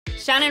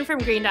Shannon from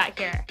Green Dot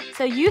here.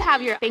 So you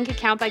have your bank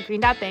account by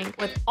Green Dot Bank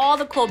with all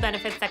the cool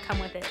benefits that come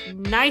with it.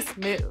 Nice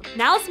move.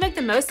 Now let's make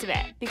the most of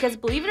it, because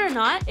believe it or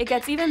not, it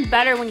gets even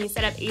better when you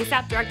set up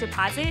ASAP direct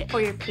deposit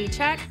for your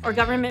paycheck or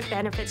government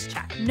benefits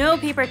check. No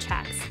paper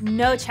checks,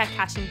 no check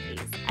cashing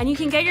fees, and you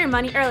can get your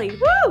money early.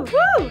 Woo,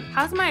 woo!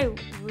 How's my?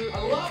 I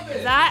love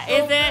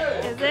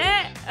it. Is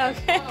it?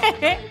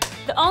 Okay.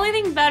 The only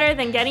thing better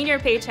than getting your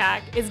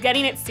paycheck is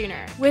getting it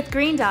sooner. With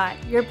Green Dot,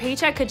 your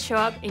paycheck could show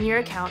up in your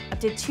account up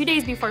to 2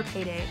 days before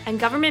payday, and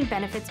government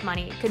benefits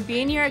money could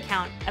be in your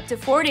account up to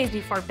 4 days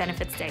before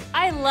benefits day.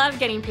 I love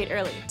getting paid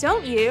early,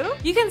 don't you?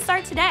 You can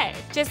start today.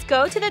 Just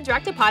go to the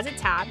Direct Deposit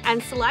tab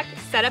and select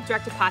Set up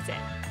Direct Deposit.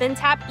 Then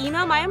tap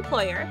Email My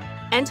Employer,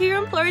 enter your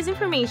employer's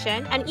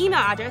information and email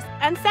address,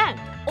 and send.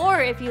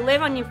 Or if you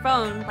live on your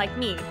phone, like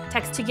me,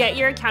 text to get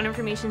your account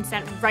information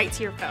sent right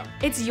to your phone.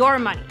 It's your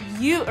money.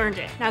 You earned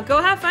it. Now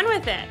go have fun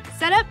with it.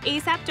 Set up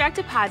ASAP Direct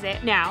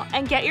Deposit now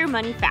and get your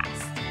money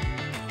fast.